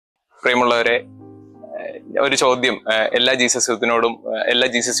പ്രിയമുള്ളവരെ, ഒരു ചോദ്യം എല്ലാ ജീസസ് യൂത്തിനോടും എല്ലാ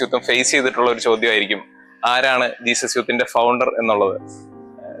ജീസസ് യൂത്തും ഫേസ് ചെയ്തിട്ടുള്ള ഒരു ചോദ്യമായിരിക്കും, ആരാണ് ജീസസ് യൂത്തിന്റെ ഫൗണ്ടർ എന്നുള്ളത്.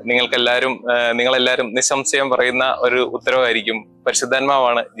 നിങ്ങളെല്ലാവരും നിസ്സംശയം പറയുന്ന ഒരു ഉത്തരവായിരിക്കും,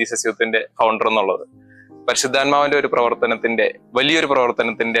 പരിശുദ്ധാത്മാവാണ് ജീസസ് യൂത്തിന്റെ ഫൗണ്ടർ എന്നുള്ളത്. പരിശുദ്ധാത്മാവിന്റെ ഒരു വലിയൊരു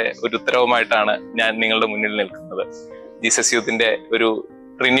പ്രവർത്തനത്തിന്റെ ഒരു ഉത്തരവുമായിട്ടാണ് ഞാൻ നിങ്ങളുടെ മുന്നിൽ നിൽക്കുന്നത്. ജീസസ് യൂത്തിന്റെ ഒരു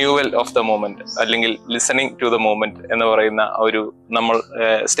റിന്യൂവൽ ഓഫ് ദ മൂമെന്റ് അല്ലെങ്കിൽ ലിസണിങ് ടു ദ മൂമെന്റ് എന്ന് പറയുന്ന നമ്മൾ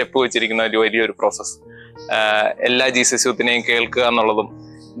സ്റ്റെപ്പ് വെച്ചിരിക്കുന്ന ഒരു വലിയൊരു പ്രോസസ്. എല്ലാ ജീസസ് യൂത്തിനെയും കേൾക്കുക എന്നുള്ളതും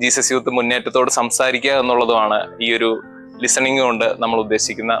ജീസസ് യൂത്ത് മുന്നേറ്റത്തോട് സംസാരിക്കുക എന്നുള്ളതുമാണ് ഈ ഒരു ലിസണിങ് കൊണ്ട് നമ്മൾ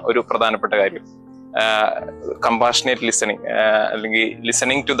ഉദ്ദേശിക്കുന്ന ഒരു പ്രധാനപ്പെട്ട കാര്യം. കമ്പാഷനേറ്റ് ലിസണിങ് അല്ലെങ്കിൽ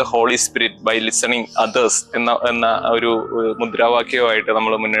listening to the holy spirit by listening others എന്ന ഒരു മുദ്രാവാക്യവുമായിട്ട്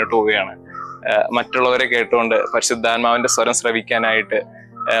നമ്മൾ മുന്നോട്ട് പോവുകയാണ്. മറ്റുള്ളവരെ കേട്ടുകൊണ്ട് പരിശുദ്ധാത്മാവിന്റെ സ്വരം ശ്രവിക്കാനായിട്ട്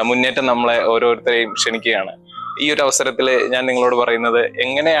മുന്നേറ്റം നമ്മളെ ഓരോരുത്തരെയും ക്ഷണിക്കുകയാണ്. ഈ ഒരു അവസരത്തിൽ ഞാൻ നിങ്ങളോട് പറയുന്നത്,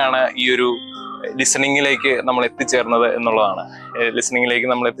 എങ്ങനെയാണ് ഈ ഒരു ലിസണിങ്ങിലേക്ക് നമ്മൾ എത്തിച്ചേർന്നത് എന്നുള്ളതാണ്. ലിസണിങ്ങിലേക്ക്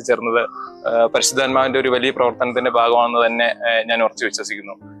നമ്മൾ എത്തിച്ചേർന്നത് പരിശുദ്ധാത്മാവിന്റെ ഒരു വലിയ പ്രവർത്തനത്തിന്റെ ഭാഗമാണെന്ന് തന്നെ ഞാൻ ഉറച്ചു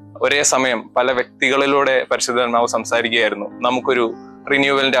വിശ്വസിക്കുന്നു. ഒരേ സമയം പല വ്യക്തികളിലൂടെ പരിശുദ്ധാത്മാവ് സംസാരിക്കുകയായിരുന്നു. നമുക്കൊരു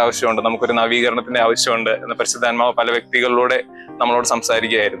റിന്യൂവലിന്റെ ആവശ്യമുണ്ട്, നമുക്കൊരു നവീകരണത്തിന്റെ ആവശ്യമുണ്ട് എന്ന് പരിശുദ്ധാത്മാവ് പല വ്യക്തികളിലൂടെ നമ്മളോട്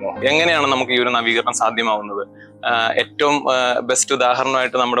സംസാരിക്കുകയായിരുന്നു. എങ്ങനെയാണ് നമുക്ക് ഈ ഒരു നവീകരണം സാധ്യമാവുന്നത്? ഏറ്റവും ബെസ്റ്റ്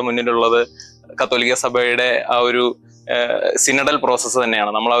ഉദാഹരണമായിട്ട് നമ്മുടെ മുന്നിലുള്ളത് കത്തോലിക്ക സഭയുടെ ആ ഒരു സിനഡൽ പ്രോസസ്സ്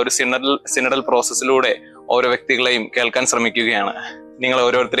തന്നെയാണ്. നമ്മൾ ആ ഒരു സിനഡൽ പ്രോസസ്സിലൂടെ ഓരോ വ്യക്തികളെയും കേൾക്കാൻ ശ്രമിക്കുകയാണ്. നിങ്ങൾ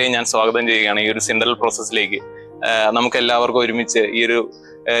ഓരോരുത്തരെയും ഞാൻ സ്വാഗതം ചെയ്യുകയാണ് ഈ ഒരു സിനഡൽ പ്രോസസ്സിലേക്ക്. നമുക്ക് എല്ലാവർക്കും ഒരുമിച്ച് ഈ ഒരു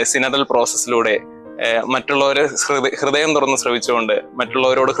സിനഡൽ പ്രോസസ്സിലൂടെ മറ്റുള്ളവരെ ഹൃദയം തുറന്ന് ശ്രവിച്ചുകൊണ്ട്,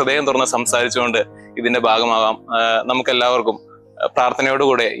 മറ്റുള്ളവരോട് ഹൃദയം തുറന്ന് സംസാരിച്ചുകൊണ്ട് ഇതിന്റെ ഭാഗമാകാം. നമുക്കെല്ലാവർക്കും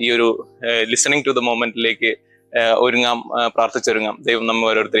പ്രാർത്ഥനയോടുകൂടെ ഈ ഒരു ലിസണിങ് ടു ദ മൊമെന്റിലേക്ക് ഒരുങ്ങാം, പ്രാർത്ഥിച്ചൊരുങ്ങാം. ദൈവം നമ്മൾ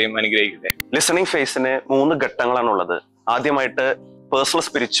ഓരോരുത്തരെയും അനുഗ്രഹിക്കട്ടെ. ലിസണിങ് ഫേസിന് 3 ഘട്ടങ്ങളാണുള്ളത്. ആദ്യമായിട്ട് പേഴ്സണൽ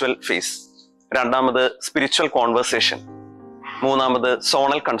സ്പിരിച്വൽ ഫേസ്, രണ്ടാമത് സ്പിരിച്വൽ കോൺവെർസേഷൻ, മൂന്നാമത്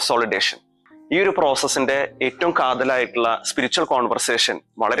സോണൽ കൺസോളിഡേഷൻ. ഈ ഒരു പ്രോസസ്സിന്റെ ഏറ്റവും കാതലായിട്ടുള്ള സ്പിരിച്വൽ കോൺവെർസേഷൻ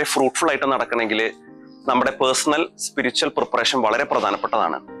വളരെ ഫ്രൂട്ട്ഫുൾ ആയിട്ട് നടക്കണമെങ്കിൽ നമ്മുടെ പേഴ്സണൽ സ്പിരിച്വൽ പ്രിപ്പറേഷൻ വളരെ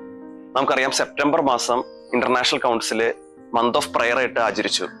പ്രധാനപ്പെട്ടതാണ്. നമുക്കറിയാം, സെപ്റ്റംബർ മാസം international council month of prayer ആയിട്ട്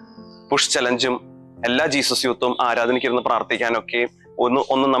ആചരിച്ചു. പുഷ് ചലഞ്ചും എല്ലാ ജീസസ് യൂത്തും ആരാധനയ്ക്കിരുന്ന് പ്രാർത്ഥിക്കാനൊക്കെ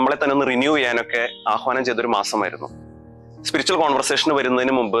ഒന്ന് നമ്മളെ തന്നെ ഒന്ന് റിന്യൂ ചെയ്യാനൊക്കെ ആഹ്വാനം ചെയ്തൊരു മാസമായിരുന്നു. സ്പിരിച്വൽ കോൺവെർസേഷന്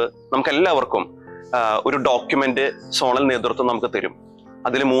വരുന്നതിന് മുമ്പ് നമുക്ക് എല്ലാവർക്കും ഒരു ഡോക്യുമെന്റ് സോണൽ നേതൃത്വം നമുക്ക് തരും.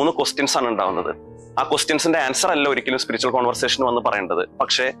 അതിൽ 3 ക്വസ്റ്റ്യൻസ് ആണ് ഉണ്ടാവുന്നത്. ആ ക്വസ്റ്റ്യൻസിന്റെ ആൻസർ അല്ല ഒരിക്കലും സ്പിരിച്വൽ കോൺവെർസേഷൻ വന്ന് പറയേണ്ടത്.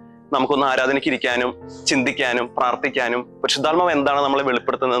 പക്ഷേ നമുക്കൊന്ന് ആരാധനയ്ക്ക് ഇരിക്കാനും ചിന്തിക്കാനും പ്രാർത്ഥിക്കാനും പരിശുദ്ധാത്മാവ് എന്താണ് നമ്മളെ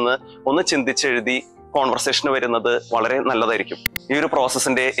വെളിപ്പെടുത്തുന്നതെന്ന് ഒന്ന് ചിന്തിച്ചെഴുതി കോൺവെർസേഷന് വരുന്നത് വളരെ നല്ലതായിരിക്കും. ഈ ഒരു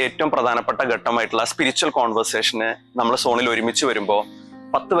പ്രോസസ്സിന്റെ ഏറ്റവും പ്രധാനപ്പെട്ട ഘട്ടമായിട്ടുള്ള സ്പിരിച്വൽ കോൺവെർസേഷന് നമ്മൾ സോണിൽ ഒരുമിച്ച് വരുമ്പോൾ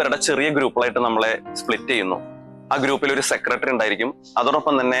 10 പേരുടെ ചെറിയ ഗ്രൂപ്പുകളായിട്ട് നമ്മളെ സ്പ്ലിറ്റ് ചെയ്യുന്നു. ആ ഗ്രൂപ്പിൽ ഒരു സെക്രട്ടറി ഉണ്ടായിരിക്കും.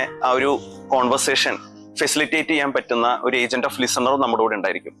 അതോടൊപ്പം തന്നെ ആ ഒരു കോൺവെർസേഷൻ ഫെസിലിറ്റേറ്റ് ചെയ്യാൻ പറ്റുന്ന ഒരു ഏജന്റ് ഓഫ് ലിസണറും നമ്മുടെ കൂടെ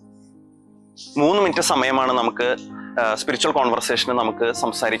ഉണ്ടായിരിക്കും. 3 മിനിറ്റ് സമയമാണ് നമുക്ക് സ്പിരിച്വൽ കോൺവെർസേഷന് നമുക്ക്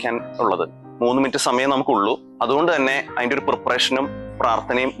സംസാരിക്കാൻ ഉള്ളത്. 3 മിനിറ്റ് സമയം നമുക്കുള്ളൂ. അതുകൊണ്ട് തന്നെ അതിൻ്റെ ഒരു പ്രിപ്പറേഷനും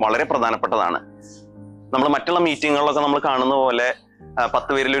പ്രാർത്ഥനയും വളരെ പ്രധാനപ്പെട്ടതാണ്. നമ്മൾ മറ്റുള്ള മീറ്റിങ്ങുകളിലൊക്കെ നമ്മൾ കാണുന്ന പോലെ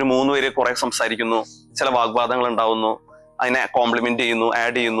 10 പേരിൽ ഒരു 3 പേര് കുറെ സംസാരിക്കുന്നു, ചില വാഗ്വാദങ്ങൾ ഉണ്ടാവുന്നു, അതിനെ കോംപ്ലിമെന്റ് ചെയ്യുന്നു,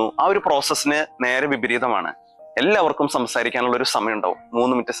 ആഡ് ചെയ്യുന്നു. ആ ഒരു പ്രോസസ്സിന് നേരെ വിപരീതമാണ്. എല്ലാവർക്കും സംസാരിക്കാനുള്ള ഒരു സമയം ഉണ്ടാവും,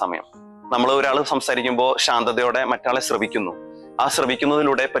 3 മിനിറ്റ് സമയം. നമ്മൾ ഒരാൾ സംസാരിക്കുമ്പോൾ ശാന്തതയോടെ മറ്റാളെ ശ്രവിക്കുന്നു. ആ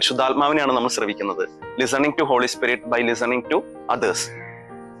ശ്രവിക്കുന്നതിലൂടെ പരിശുദ്ധാത്മാവിനെയാണ് നമ്മൾ ശ്രവിക്കുന്നത്. Listening to holy spirit by listening to others.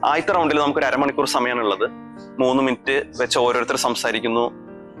 ആദ്യത്തെ റൗണ്ടിൽ നമുക്കൊരു അരമണിക്കൂർ സമയമാണുള്ളത്. 3 മിനിറ്റ് വെച്ച് ഓരോരുത്തർ സംസാരിക്കുന്നു.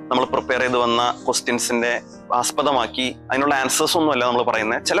 നമ്മൾ പ്രിപ്പയർ ചെയ്ത് വന്ന ക്വസ്റ്റ്യൻസിന്റെ ആസ്പദമാക്കി അതിനുള്ള ആൻസേഴ്സ് ഒന്നുമല്ല നമ്മൾ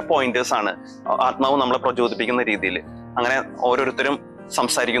പറയുന്നത്, ചില പോയിന്റേഴ്സ് ആണ് ആത്മാവ് നമ്മളെ പ്രചോദിപ്പിക്കുന്ന രീതിയിൽ. അങ്ങനെ ഓരോരുത്തരും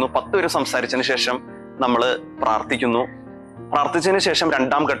സംസാരിക്കുന്നു. 10 പേര് സംസാരിച്ചതിന് ശേഷം നമ്മൾ പ്രാർത്ഥിക്കുന്നു. പ്രാർത്ഥിച്ചതിന് ശേഷം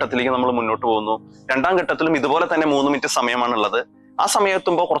 2ാം ഘട്ടത്തിലേക്ക് നമ്മൾ മുന്നോട്ട് പോകുന്നു. 2ാം ഘട്ടത്തിലും ഇതുപോലെ തന്നെ 3 മിനിറ്റ് സമയമാണുള്ളത്. ആ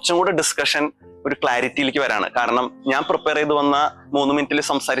സമയത്തുമ്പോൾ കുറച്ചും കൂടെ ഡിസ്കഷൻ ഒരു ക്ലാരിറ്റിയിലേക്ക് വരാണ്. കാരണം ഞാൻ പ്രിപ്പയർ ചെയ്ത് വന്ന 3 മിനിറ്റിൽ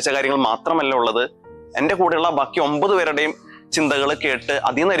സംസാരിച്ച കാര്യങ്ങൾ മാത്രമല്ല ഉള്ളത്, എൻ്റെ കൂടെയുള്ള ബാക്കി 9 പേരുടെയും ചിന്തകൾ കേട്ട്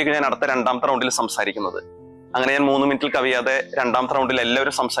അതിൽ നിന്നായിരിക്കും ഞാൻ അടുത്ത 2ാമത്തെ റൗണ്ടിൽ സംസാരിക്കുന്നത്. അങ്ങനെ ഞാൻ 3 മിനിറ്റിൽ കവിയാതെ 2ാമത്തെ റൗണ്ടിൽ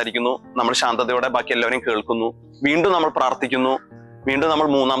എല്ലാവരും സംസാരിക്കുന്നു. നമ്മൾ ശാന്തതയോടെ ബാക്കി എല്ലാവരെയും കേൾക്കുന്നു. വീണ്ടും നമ്മൾ പ്രാർത്ഥിക്കുന്നു. വീണ്ടും നമ്മൾ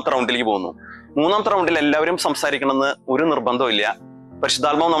 3ാമത്തെ റൗണ്ടിലേക്ക് പോകുന്നു. 3ാമത്തെ റൗണ്ടിൽ എല്ലാവരും സംസാരിക്കണമെന്ന് ഒരു നിർബന്ധമില്ല.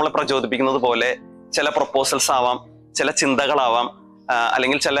 പരിശുദ്ധാത്മാവ് നമ്മളെ പ്രചോദിപ്പിക്കുന്നത് പോലെ ചില പ്രൊപ്പോസൽസ് ആവാം, ചില ചിന്തകളാവാം,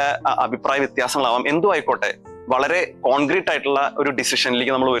 അല്ലെങ്കിൽ ചില അഭിപ്രായ വ്യത്യാസങ്ങളാവാം, എന്തും ആയിക്കോട്ടെ. വളരെ കോൺക്രീറ്റ് ആയിട്ടുള്ള ഒരു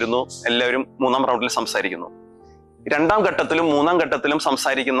ഡിസിഷനിലേക്ക് നമ്മൾ വരുന്നു. എല്ലാവരും 3ാം റൗണ്ടിൽ സംസാരിക്കുന്നു. 2ാം ഘട്ടത്തിലും 3ാം ഘട്ടത്തിലും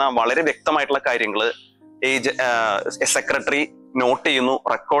സംസാരിക്കുന്ന വളരെ വ്യക്തമായിട്ടുള്ള കാര്യങ്ങൾ സെക്രട്ടറി നോട്ട് ചെയ്യുന്നു,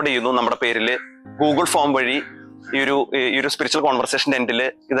 റെക്കോർഡ് ചെയ്യുന്നു. നമ്മുടെ പേരിൽ ഗൂഗിൾ ഫോം വഴി ഈ ഒരു സ്പിരിച്വൽ കോൺവെർസേഷന്റെ എൻഡിൽ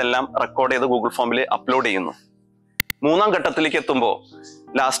ഇതെല്ലാം റെക്കോർഡ് ചെയ്ത് ഗൂഗിൾ ഫോമിൽ അപ്ലോഡ് ചെയ്യുന്നു. മൂന്നാം ഘട്ടത്തിലേക്ക് എത്തുമ്പോൾ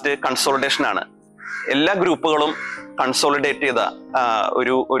ലാസ്റ്റ് കൺസോളിഡേഷൻ ആണ്. എല്ലാ ഗ്രൂപ്പുകളും കൺസോളിഡേറ്റ് ചെയ്ത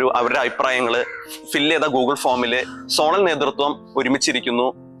ഒരു അവരുടെ അഭിപ്രായങ്ങൾ ഫില്ല് ചെയ്ത ഗൂഗിൾ ഫോമിൽ സോണൽ നേതൃത്വം ഒരുമിച്ചിരിക്കുന്നു.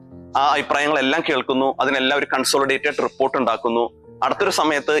 ആ അഭിപ്രായങ്ങളെല്ലാം കേൾക്കുന്നു. അതിനെല്ലാം ഒരു കൺസോളിഡേറ്റഡ് റിപ്പോർട്ട് ഉണ്ടാക്കുന്നു. അടുത്തൊരു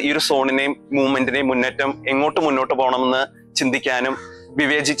സമയത്ത് ഈ ഒരു സോണിനെയും മൂവ്മെന്റിനെയും മുന്നേറ്റം എങ്ങോട്ട് മുന്നോട്ട് പോകണമെന്ന് ചിന്തിക്കാനും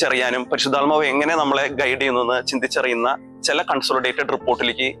വിവേചിച്ചറിയാനും പരിശുദ്ധാത്മാവ് എങ്ങനെ നമ്മളെ ഗൈഡ് ചെയ്യുന്നു ചിന്തിച്ചറിയുന്ന ചില കൺസോളിഡേറ്റഡ്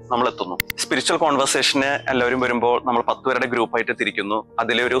റിപ്പോർട്ടിലേക്ക് നമ്മൾ എത്തുന്നു. സ്പിരിച്വൽ കോൺവെർസേഷന് എല്ലാവരും വരുമ്പോൾ നമ്മൾ 10 പേരുടെ ഗ്രൂപ്പായിട്ട് തിരിക്കുന്നു.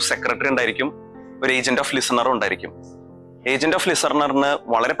 അതിലൊരു സെക്രട്ടറി ഉണ്ടായിരിക്കും, ഒരു ഏജന്റ് ഓഫ് ലിസണറും ഉണ്ടായിരിക്കും. ഏജന്റ് ഓഫ് ലിസണറിന്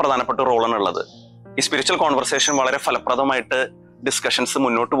വളരെ പ്രധാനപ്പെട്ട റോളാണ് ഉള്ളത്. ഈ സ്പിരിച്വൽ കോൺവെർസേഷൻ വളരെ ഫലപ്രദമായിട്ട് ഡിസ്കഷൻസ്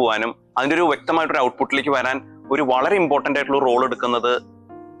മുന്നോട്ട് പോകാനും അതിൻ്റെ ഒരു വ്യക്തമായിട്ടൊരു ഔട്ട്പുട്ടിലേക്ക് വരാൻ ഒരു വളരെ ഇമ്പോർട്ടൻ്റ് ആയിട്ടുള്ള റോൾ എടുക്കുന്നത്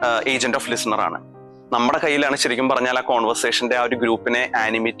ഏജന്റ് ഓഫ് ലിസണർ ആണ്. നമ്മുടെ കയ്യിലാണ് ശരിക്കും പറഞ്ഞാൽ ആ കോൺവെർസേഷന്റെ ആ ഒരു ഗ്രൂപ്പിനെ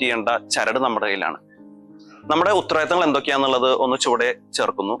ആനിമേറ്റ് ചെയ്യേണ്ട ചരട് നമ്മുടെ കയ്യിലാണ്. നമ്മുടെ ഉത്തരവാദിത്തങ്ങൾ എന്തൊക്കെയാന്നുള്ളത് ഒന്ന് ചുവടെ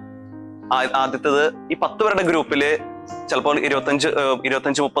ചേർക്കുന്നു. ആദ്യത്തേത്, ഈ 10 പേരുടെ ഗ്രൂപ്പിൽ ചിലപ്പോൾ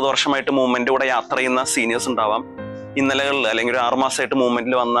 25-30 വർഷമായിട്ട് മൂവ്മെന്റ് കൂടെ യാത്ര ചെയ്യുന്ന സീനിയേഴ്സ് ഉണ്ടാവാം. ഇന്നലകളിൽ അല്ലെങ്കിൽ ഒരു 6 മാസമായിട്ട്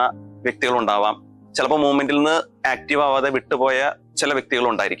മൂവ്മെന്റിൽ വന്ന വ്യക്തികളുണ്ടാവാം. ചിലപ്പോൾ മൂവ്മെന്റിൽ നിന്ന് ആക്റ്റീവ് ആവാതെ വിട്ടുപോയ ചില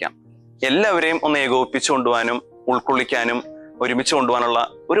വ്യക്തികളുണ്ടായിരിക്കാം. എല്ലാവരെയും ഒന്ന് ഏകോപിപ്പിച്ചു കൊണ്ടുപോകാനും ഉൾക്കൊള്ളിക്കാനും ഒരുമിച്ച് കൊണ്ടുപോകാനുള്ള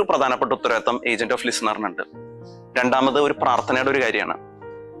ഒരു പ്രധാനപ്പെട്ട ഉത്തരവാദിത്തം ഏജന്റ് ഓഫ് ലിസണറിനുണ്ട്. രണ്ടാമത് ഒരു പ്രാർത്ഥനയുടെ ഒരു കാര്യമാണ്.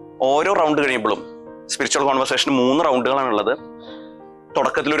 ഓരോ റൗണ്ട് കഴിയുമ്പോഴും സ്പിരിച്വൽ കോൺവെർസേഷന് 3 റൗണ്ടുകളാണുള്ളത്.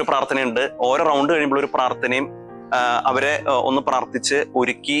 തുടക്കത്തിൽ ഒരു പ്രാർത്ഥനയുണ്ട്. ഓരോ റൗണ്ട് കഴിയുമ്പോൾ ഒരു പ്രാർത്ഥനയും അവരെ ഒന്ന് പ്രാർത്ഥിച്ച്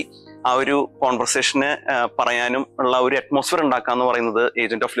ഒരുക്കി ആ ഒരു കോൺവെർസേഷന് പറയാനും ഉള്ള ഒരു അറ്റ്മോസ്ഫിയർ ഉണ്ടാക്കുക എന്ന് പറയുന്നത്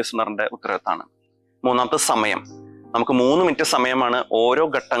ഏജന്റ് ഓഫ് ലിസണറിന്റെ ഉത്തരവാദിത്തമാണ്. മൂന്നാമത്തെ സമയം. നമുക്ക് 3 മിനിറ്റ് സമയമാണ് ഓരോ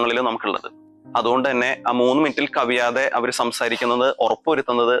ഘട്ടങ്ങളിലും നമുക്കുള്ളത്. അതുകൊണ്ട് തന്നെ ആ 3 മിനിറ്റിൽ കവിയാതെ അവർ സംസാരിക്കുന്നത്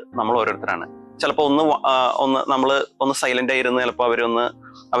ഉറപ്പുവരുത്തുന്നത് നമ്മൾ ഓരോരുത്തരാണ്. ചിലപ്പോൾ ഒന്ന് സൈലന്റ് ആയിരുന്നു ചിലപ്പോൾ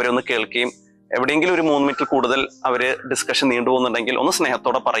അവരൊന്ന് കേൾക്കുകയും എവിടെയെങ്കിലും ഒരു 3 മിനിറ്റിൽ കൂടുതൽ അവര് ഡിസ്കഷൻ നീണ്ടുപോകുന്നുണ്ടെങ്കിൽ ഒന്ന്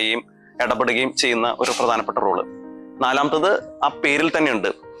സ്നേഹത്തോടെ പറയുകയും ഇടപെടുകയും ചെയ്യുന്ന ഒരു പ്രധാനപ്പെട്ട റോള്. നാലാമത്തത് ആ പേരിൽ തന്നെയുണ്ട്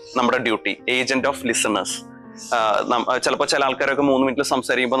നമ്മുടെ ഡ്യൂട്ടി, ഏജന്റ് ഓഫ് ലിസണേഴ്സ്. ചിലപ്പോൾ ചില ആൾക്കാരൊക്കെ 3 മിനിറ്റിൽ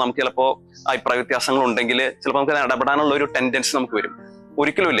സംസാരിക്കുമ്പോൾ നമുക്ക് ചിലപ്പോൾ അഭിപ്രായ വ്യത്യാസങ്ങൾ ഉണ്ടെങ്കിൽ ചിലപ്പോൾ നമുക്ക് ഇടപെടാനുള്ള ഒരു ടെൻഡൻസി നമുക്ക് വരും.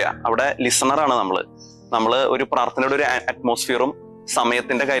 ഒരിക്കലുമില്ല. അവിടെ ലിസണറാണ് നമ്മള് ഒരു പ്രാർത്ഥനയുടെ ഒരു അറ്റ്മോസ്ഫിയറും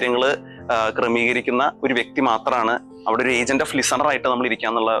സമയത്തിന്റെ കാര്യങ്ങൾ ക്രമീകരിക്കുന്ന ഒരു വ്യക്തി മാത്രമാണ്. അവിടെ ഒരു ഏജന്റ് ഓഫ് ലിസണർ ആയിട്ട് നമ്മൾ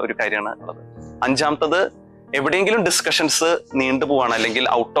ഇരിക്കാന്നുള്ള ഒരു കാര്യമാണ് ഉള്ളത്. അഞ്ചാമത്തത്, എവിടെയെങ്കിലും ഡിസ്കഷൻസ് നീണ്ടുപോവാണ് അല്ലെങ്കിൽ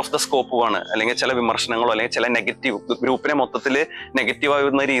ഔട്ട് ഓഫ് ദ സ്കോപ്പ് പോവാണ്, അല്ലെങ്കിൽ ചില വിമർശനങ്ങളോ അല്ലെങ്കിൽ ചില നെഗറ്റീവ് ഗ്രൂപ്പിനെ മൊത്തത്തിൽ നെഗറ്റീവ്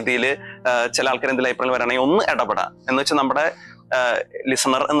ആവുന്ന രീതിയിൽ ചില ആൾക്കാർ എന്തെങ്കിലും അഭിപ്രായം വരാണെങ്കിൽ ഒന്ന് ഇടപെടാം എന്ന് വെച്ചാൽ നമ്മുടെ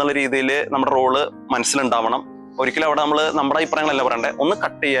ലിസണർ എന്നുള്ള രീതിയിൽ നമ്മുടെ റോള് മനസ്സിലുണ്ടാവണം. ഒരിക്കലും അവിടെ നമ്മുടെ അഭിപ്രായങ്ങളല്ല പറയണ്ടേ, ഒന്ന്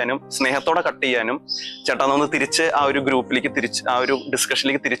കട്ട് ചെയ്യാനും സ്നേഹത്തോടെ കട്ട് ചെയ്യാനും ചേട്ടാ ഒന്ന് തിരിച്ച് ആ ഒരു ഗ്രൂപ്പിലേക്ക് ആ ഒരു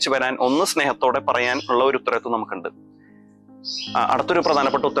ഡിസ്കഷനിലേക്ക് തിരിച്ചു വരാൻ ഒന്ന് സ്നേഹത്തോടെ പറയാൻ ഉള്ള ഒരു ഉത്തരവാദിത്വം നമുക്കുണ്ട്. അടുത്തൊരു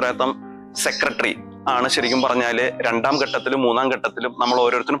പ്രധാനപ്പെട്ട ഉത്തരവാദിത്വം സെക്രട്ടറി ആണ്. ശരിക്കും പറഞ്ഞാല് 2ാം ഘട്ടത്തിലും 3ാം ഘട്ടത്തിലും നമ്മൾ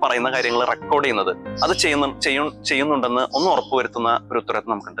ഓരോരുത്തരും പറയുന്ന കാര്യങ്ങൾ റെക്കോർഡ് ചെയ്യുന്നത്, അത് ചെയ്യുന്നുണ്ടെന്ന് ഒന്ന് ഉറപ്പുവരുത്തുന്ന ഒരു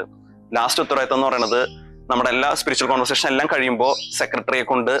ഉത്തരവാദിത്വം നമുക്കുണ്ട്. ലാസ്റ്റ് ഉത്തരവാദിത്വം എന്ന് പറയുന്നത്, നമ്മുടെ എല്ലാ സ്പിരിച്വൽ കോൺവെർസേഷൻ എല്ലാം കഴിയുമ്പോൾ സെക്രട്ടറിയെ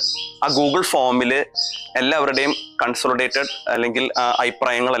കൊണ്ട് ആ ഗൂഗിൾ ഫോമിൽ എല്ലാവരുടെയും കൺസോളിഡേറ്റഡ് അല്ലെങ്കിൽ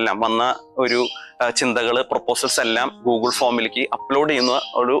അഭിപ്രായങ്ങളെല്ലാം വന്ന ഒരു ചിന്തകൾ, പ്രൊപ്പോസൽസ് എല്ലാം ഗൂഗിൾ ഫോമിലേക്ക് അപ്ലോഡ് ചെയ്യുന്ന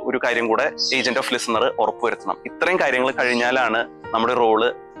ഒരു കാര്യം കൂടെ ഏജന്റ് ഓഫ് ലിസണർ ഉറപ്പുവരുത്തണം. ഇത്രയും കാര്യങ്ങൾ കഴിഞ്ഞാലാണ് നമ്മുടെ റോള്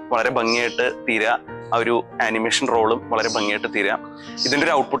വളരെ ഭംഗിയായിട്ട് തീരുക. ആ ഒരു ആനിമേഷൻ റോളും വളരെ ഭംഗിയായിട്ട് തീരുക. ഇതിന്റെ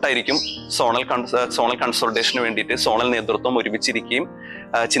ഒരു ഔട്ട്പുട്ടായിരിക്കും സോണൽ കൺസോൾട്ടേഷന് വേണ്ടിയിട്ട് സോണൽ നേതൃത്വം ഒരുമിച്ചിരിക്കുകയും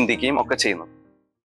ചിന്തിക്കുകയും ഒക്കെ ചെയ്യുന്നത്.